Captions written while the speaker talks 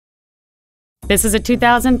This is a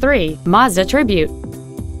 2003 Mazda Tribute.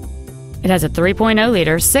 It has a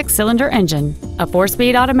 3.0-liter six-cylinder engine, a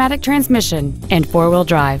 4-speed automatic transmission, and 4-wheel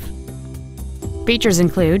drive. Features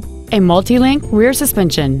include a multi-link rear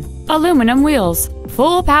suspension, aluminum wheels,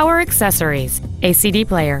 full power accessories, a CD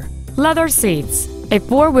player, leather seats, a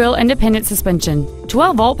 4-wheel independent suspension,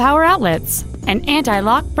 12-volt power outlets, an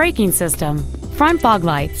anti-lock braking system, front fog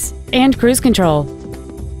lights, and cruise control.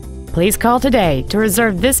 Please call today to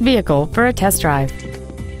reserve this vehicle for a test drive.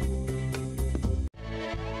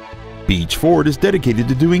 Beach Ford is dedicated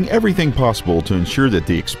to doing everything possible to ensure that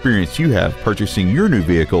the experience you have purchasing your new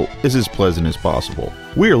vehicle is as pleasant as possible.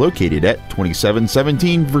 We are located at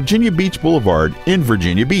 2717 Virginia Beach Boulevard in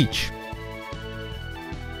Virginia Beach.